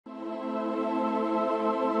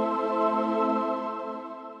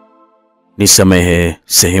Nisamehe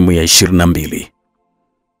sehemu ya 22.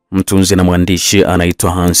 Mtunzi na mwandishi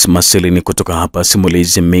anaitwa Hans Marcelini kutoka hapa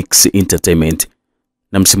Simulizimix Entertainment.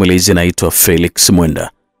 Na msimulizi anaitwa Felix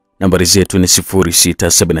Mwenda. Nambari zetu ni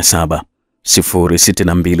 0677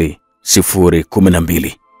 062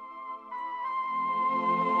 012.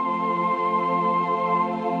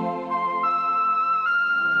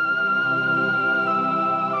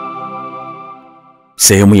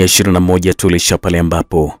 Sehemu ya 21 tulisha pale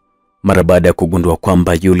ambapo mara baada ya kugundua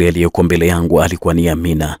kwamba yule aliyekuwa mbele yangu alikuwa ni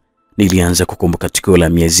Amina, nilianza kukumbuka tukio la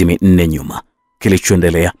miezi 4 nyuma.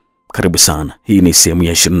 Kilichoendelea, karibu sana. Hii ni sehemu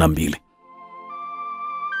ya 22.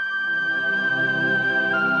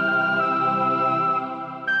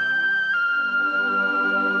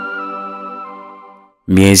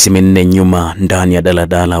 Miezi 4 nyuma, ndani ya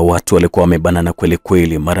daladala watu walikuwa wamebanana kweli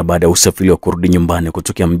kweli mara baada ya usafiri wa kurudi nyumbani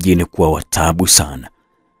kutokea mjini kuwa watabu sana.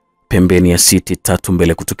 Pembeni ya siti tatu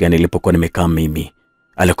mbele kutokea nilipokuwa nimekaa mimi,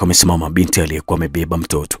 alikuwa amesimama binti aliyekuwa amebeba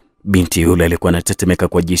mtoto. Binti yule alikuwa anatetemeka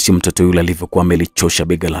kwa jinsi mtoto yule alivyokuwa amelichosha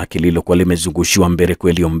bega lake lililokuwa limezungushiwa mbele kwa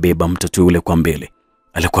aliyombeba mtoto yule kwa mbele.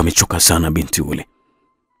 Alikuwa amechoka sana binti yule.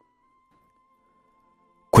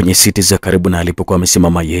 Kwenye siti za karibu na alipokuwa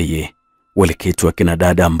amesimama yeye, waliketi wakina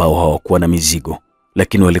dada ambao hawakuwa na mizigo,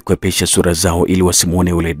 lakini walikwepesha sura zao ili wasimuone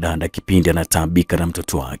yule dada kipindi anataabika na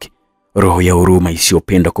mtoto wake. Roho ya huruma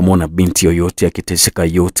isiyopenda kumuona binti yoyote akiteseka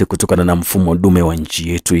yote kutokana na mfumo dume wa nchi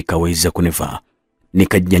yetu ikaweza kunivaa.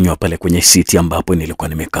 Nikajanywa pale kwenye siti ambapo nilikuwa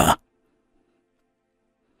nimekaa.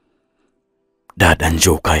 Dada,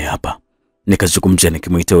 njoo kae hapa. Nikazungumzia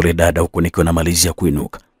nikimuita yule dada huko nikiwa namalizia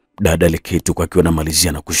kuinuka. Dada aliketi kwa akiwa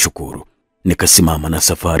namalizia na kushukuru. Nikasimama na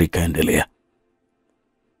safari kaendelea.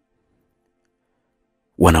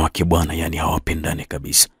 Wanawake bwana, yani hawapendani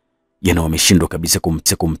kabisa. Yana wameshindwa kabisa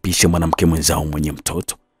kumpisha mwanamke mwenzao mwenye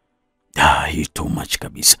mtoto. Hii too much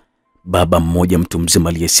kabisa. Baba mmoja mtu mzima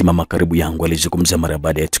aliyesimama karibu yangu alizungumza mara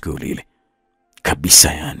baada ya tukio lile.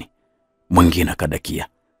 Kabisa yani. Mwingine akadakia.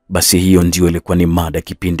 Basi hiyo ndio ilikuwa ni mada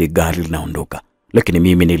kipindi gari linaondoka. Lakini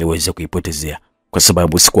mimi niliweza kuipotezea kwa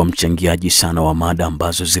sababu sikuwa mchangiaji sana wa mada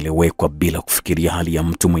ambazo ziliwekwa bila kufikiria hali ya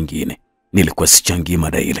mtu mwingine. Nilikuwa sichangii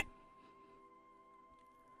mada ile.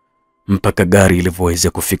 Mpaka gari ilivyoweza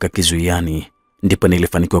kufika kizuiani, ndipo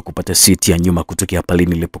nilifanikiwa kupata siti ya nyuma kutokea pale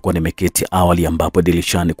nilipokuwa nimeketi awali ambapo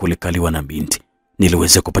dirishani kulikaliwa na binti.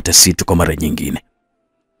 Niliweza kupata siti kwa mara nyingine.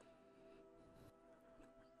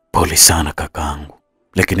 Pole sana kakaangu,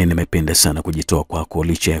 lakini nimependa sana kujitoa kwako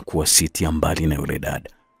licha ya kuwa siti ya mbali na yule dada.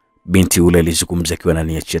 Binti yule alizungumza akiwa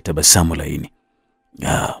ananiachia tabasamu laini.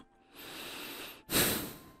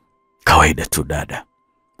 Kawaida tu dada.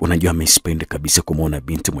 Unajua mimi sipendi kabisa kumuona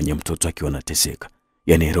binti mwenye mtoto akiwa anateseka.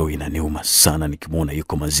 Yani roho inaniuma sana nikimuona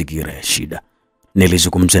yuko mazingira ya shida.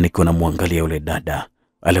 Nilizungumza nikiwa namwangalia yule dada.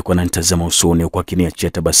 Alikuwa ananitazama usoni huku akiniachia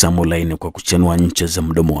tabasamu laini kwa kuchanua ncha za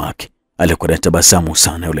mdomo wake. Alikuwa anatabasamu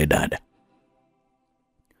sana yule dada.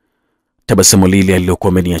 Tabasamu lile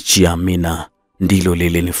alilokuwa ameniachia Amina ndilo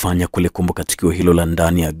lilinifanya kulikumbuka tukio hilo la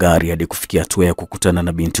ndani ya gari hadi kufikia hatua ya kukutana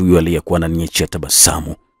na binti huyo aliyekuwa ananiachia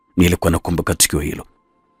tabasamu. Nilikuwa nakumbuka tukio hilo.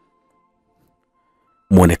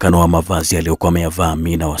 Muonekano wa mavazi aliyokuwa ameyavaa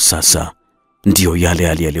Amina wa sasa ndio yale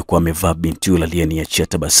aliyekuwa amevaa binti yule aliyeniachia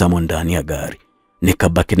tabasamu ndani ya gari.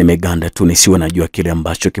 Nikabaki nimeganda tu nisiwe najua kile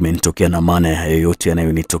ambacho kimenitokea na maana ya hayo yote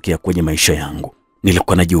yanayonitokea kwenye maisha yangu.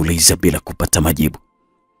 Nilikuwa najiuliza bila kupata majibu.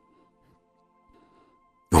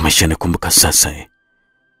 Umeshanikumbuka sasa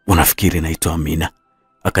Unafikiri naitwa Amina?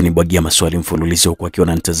 Akanibwagia maswali mfululizo huku akiwa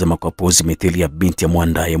ananitazama kwa pozi mithili ya binti ya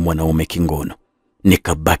mwandaye mwanaume kingono.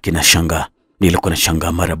 Nikabaki na shangaa. Nilikuwa na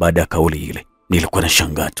shangaa mara baada ya kauli ile. Nilikuwa na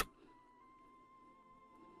shangaa tu.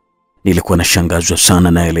 Nilikuwa na shangazwa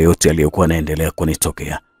sana na yale yote yaliyokuwa yanaendelea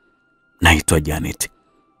kunitokea. Naitwa Janet.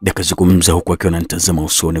 Nikazungumza huku akiwa ananitazama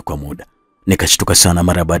usoni kwa muda. Nikashtuka sana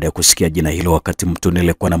mara baada ya kusikia jina hilo wakati mtu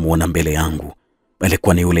nilikuwa namuona mbele yangu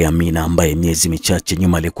alikuwa ni yule Amina ambaye miezi michache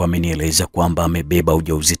nyuma alikuwa amenieleza kwamba amebeba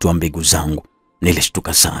ujauzito wa mbegu zangu.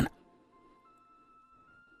 Nilishtuka sana.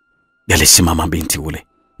 Alisimama binti ule.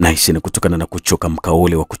 Nahisi ni kutokana na kuchoka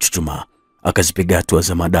mkaole wa kuchuchumaa. Akazipiga hatua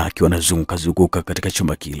za mada akiwa anazunguka katika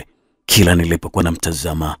chumba kile. Kila nilipokuwa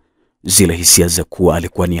namtazama, zile hisia za kuwa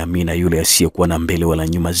alikuwa ni Amina yule asiyekuwa na mbele wala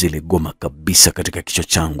nyuma ziligoma kabisa katika kichwa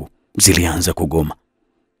changu. Zilianza kugoma.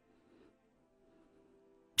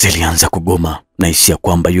 Na hisia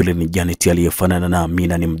kwamba yule ni Janet aliyefanana na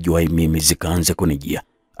Amina ni mjuai mimi zikaanza kunijia.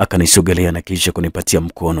 Akanisogelea na kisha kunipatia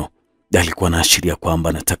mkono. Alikuwa anaashiria kwamba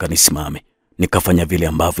anataka nisimame. Nikafanya vile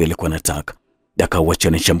ambavyo alikuwa anataka.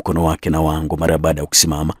 Akauachanisha mkono wake na wangu mara baada ya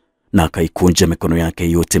kusimama na akaikunja mikono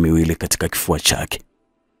yake yote miwili katika kifua chake.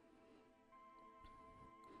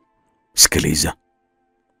 Sikiliza.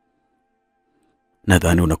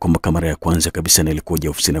 Nadhani unakumbuka mara ya kwanza kabisa nilikuja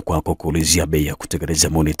ofisini kwako kuulizia bei ya kutengeneza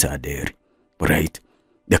monitor deri. Right?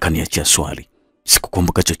 Akaniachia swali.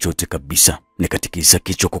 Sikukumbuka chochote kabisa, nikatikisa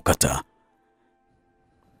kichwa kukataa.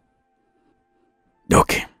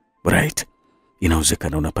 Okay, right.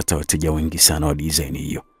 Inawezekana unapata wateja wengi sana wa design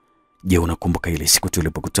hiyo. Je, unakumbuka ile siku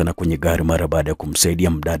tulipokutana kwenye gari mara baada ya kumsaidia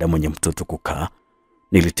mdada mwenye mtoto kukaa?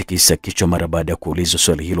 Nilitikisa kichwa mara baada ya kuuliza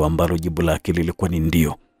swali hilo ambalo jibu lake lilikuwa ni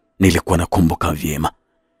ndio. Nilikuwa nakumbuka vyema.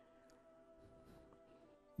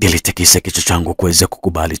 Nilitikisa kichwa changu kuweza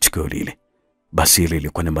kukubali tukio lile. Basi ile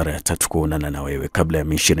ilikuwa ni mara ya 3 kuonana na wewe kabla ya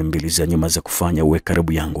misheni 2 za nyuma za kufanya uwe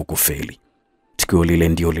karibu yangu kufeli. Tukio lile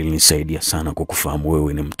ndio lilinisaidia sana kukufahamu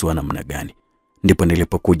wewe ni mtu wa namna gani. Ndipo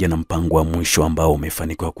nilipokuja na mpango wa mwisho ambao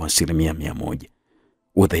umefanikiwa kwa 100%.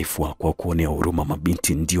 Udhaifu wako wa kuonea huruma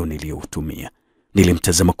mabinti ndio nilioutumia.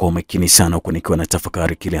 Nilimtazama kwa umakini sana huko nikiwa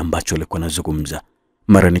natafakari kile ambacho alikuwa anazungumza.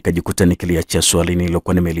 Mara nikajikuta nikiliachia swali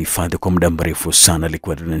nililokuwa nimelihifadhi kwa muda mrefu sana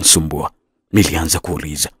likuwa linanisumbua. Nilianza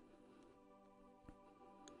kuuliza.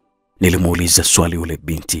 Nilimuuliza swali ule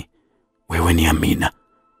binti, wewe ni Amina?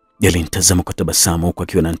 Alinitazama kwa tabasamu huku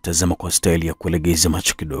akiwa ananitazama kwa staili ya kulegeza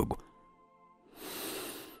macho kidogo.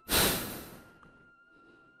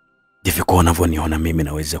 Ndivyo kwa unavyoniona mimi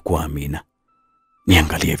naweza kuwa Amina.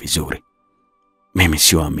 Niangalie vizuri. Mimi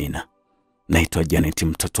sio Amina. Naitwa Janet,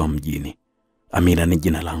 mtoto wa mjini. Amina ni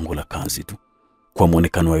jina langu la kazi tu. Kwa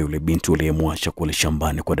muonekano wa yule binti uliyemwacha kule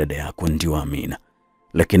shambani kwa dada yako ndio Amina.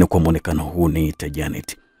 Lakini kwa muonekano huu niita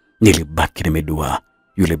Janet. Nilibaki nimeduaa.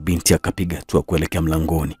 Yule binti akapiga hatua kuelekea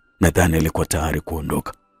mlangoni. Nadhani alikuwa tayari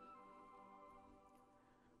kuondoka.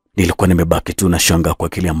 Nilikuwa nimebaki tu na shanga kwa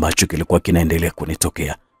kile ambacho kilikuwa kinaendelea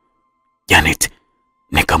kunitokea. Janet,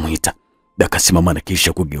 nikamuita. Akasimama na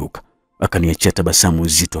kisha kugeuka. Akaniachia tabasamu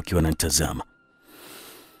zito akiwa ananitazama.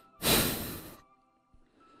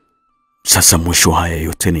 Sasa mwisho haya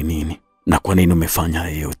yote ni nini? Na kwa nini umefanya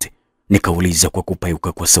haya yote? Nikauliza kwa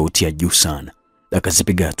kupayuka kwa sauti ya juu sana.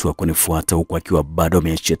 Akazipiga hatua kunifuata huku akiwa bado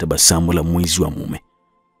ameachia tabasamu la mwizi wa mume.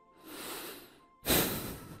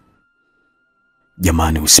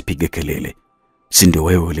 Jamani, usipige kelele. Si ndio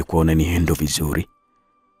wewe ulikuwa unanihendo vizuri?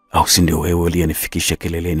 Au si ndio wewe uliyenifikisha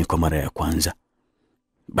keleleni kwa mara ya kwanza?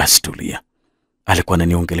 Basi tulia. Alikuwa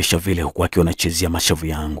ananiongelesha vile huku akiwa anachezea mashavu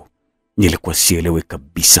yangu. Nilikuwa sielewi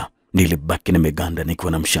kabisa. Nilibaki nimeganda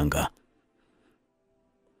nikiwa namshangaa.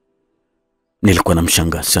 Nilikuwa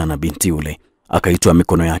namshangaa sana binti yule. Akaitoa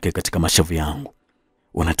mikono yake katika mashavu yangu.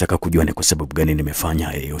 Unataka kujua ni kwa sababu gani nimefanya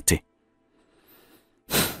haya yote?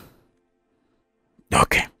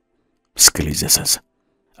 Okay. Sikiliza sasa.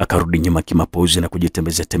 Akarudi nyuma kimapozi na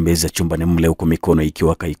kujitembeza tembeza chumbani mle huko mikono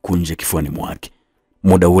ikiwa kaikunja kifuani mwake.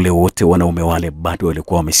 Muda ule wote wanaume wale bado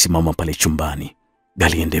walikuwa wamesimama pale chumbani.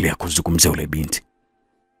 Aliendelea kuzungumza ule binti.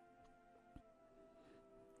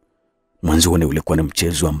 Mwanzoni ulikuwa ni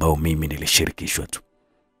mchezo ambao mimi nilishirikishwa tu.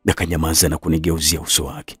 Akanyamaza na kunigeuzia uso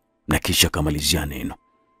wake na kisha kamalizia neno.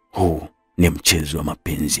 Huu ni mchezo wa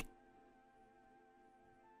mapenzi.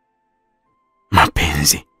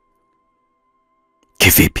 Mapenzi?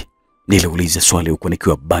 Kivipi? Niliuliza swali huko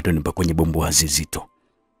nikiwa bado nipo kwenye bumbuazi zito.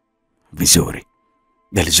 Vizuri.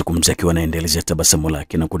 Alizungumza akiwa anaendeleza tabasamu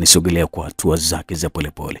lake na kunisogelea kwa hatua zake za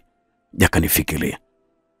polepole. Akanifikiria.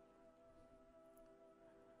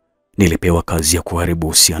 Nilipewa kazi ya kuharibu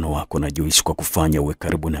uhusiano wako na Joyce kwa kufanya uwe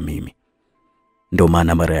karibu na mimi. Ndio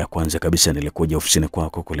maana mara ya kwanza kabisa nilikuja ofisini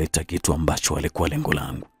kwako kuleta kitu ambacho alikuwa lengo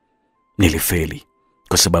langu. Nilifeli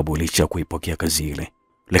kwa sababu ulicha kuipokea kazi ile,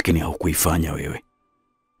 lakini haukuifanya wewe.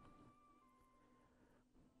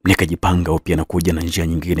 Nikajipanga upya na kuja na njia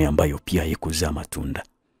nyingine ambayo pia haikuzaa matunda.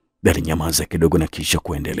 Alinyamaza kidogo na kisha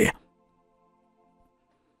kuendelea.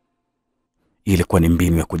 Ilikuwa ni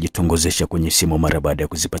mbinu ya kujitongozesha kwenye simu mara baada ya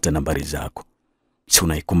kuzipata nambari zako. Si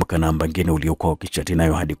unaikumbuka namba nyingine uliokuwa ukichati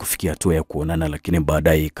nayo hadi kufikia hatua ya kuonana, lakini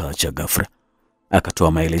baadaye ikaacha ghafla?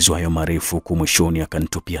 Akatoa maelezo hayo marefu huku mwishoni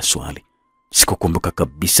akanitupia swali. Sikukumbuka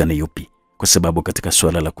kabisa ni yupi, kwa sababu katika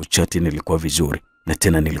swala la kuchati nilikuwa vizuri na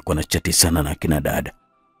tena nilikuwa na chati sana na akina dada.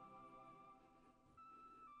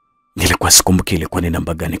 Nilikuwa sikumbuki ilikuwa ni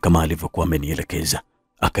namba gani kama alivyokuwa amenielekeza.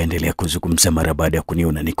 Akaendelea kuzungumza mara baada ya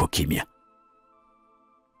kuniona niko kimya.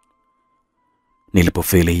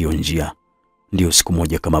 Nilipofeli hiyo njia, ndio siku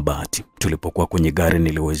moja kama bahati, tulipokuwa kwenye gari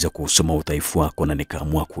niliweza kusoma udhaifu wako na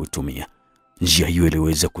nikaamua kuutumia. Njia hiyo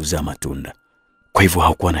iliweza kuzaa matunda. Kwa hivyo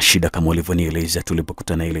hakuwa na shida kama ulivyonieleza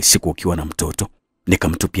tulipokutana ile siku ukiwa na mtoto.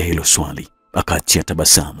 Nikamtupia hilo swali, akaachia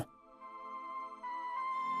tabasamu.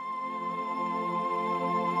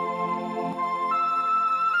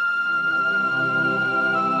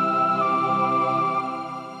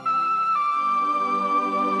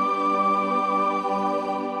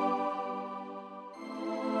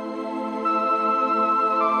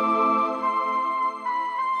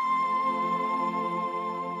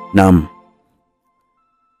 Naam.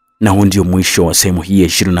 Na huu ndio mwisho wa sehemu hii ya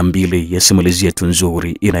 22 ya simulizi yetu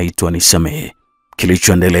nzuri inaitwa Nisamehe.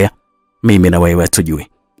 Kilichoendelea, mimi na wewe hatujui.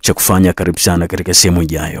 Cha kufanya, karibu sana katika sehemu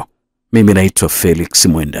ijayo. Mimi naitwa Felix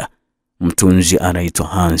Mwenda. Mtunzi anaitwa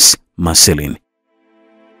Hans Marcelin.